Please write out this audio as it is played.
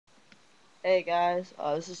Hey guys,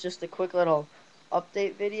 this is just a quick little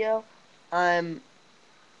update video. I'm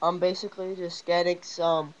I'm basically just getting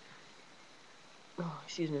some. Oh,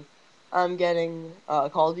 excuse me. I'm getting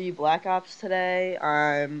Call of Duty Black Ops today.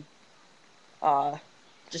 I'm uh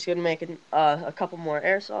just gonna make a couple more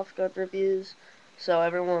airsoft gun reviews. So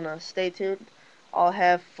everyone, stay tuned. I'll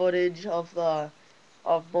have footage of the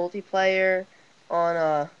of multiplayer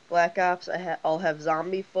on Black Ops. I'll have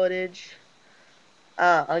zombie footage.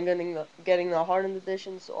 I'm getting the hardened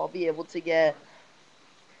edition, so I'll be able to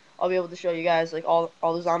show you guys like all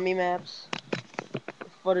the zombie maps,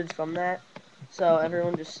 footage from that. So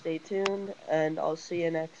everyone just stay tuned and I'll see you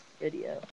next video.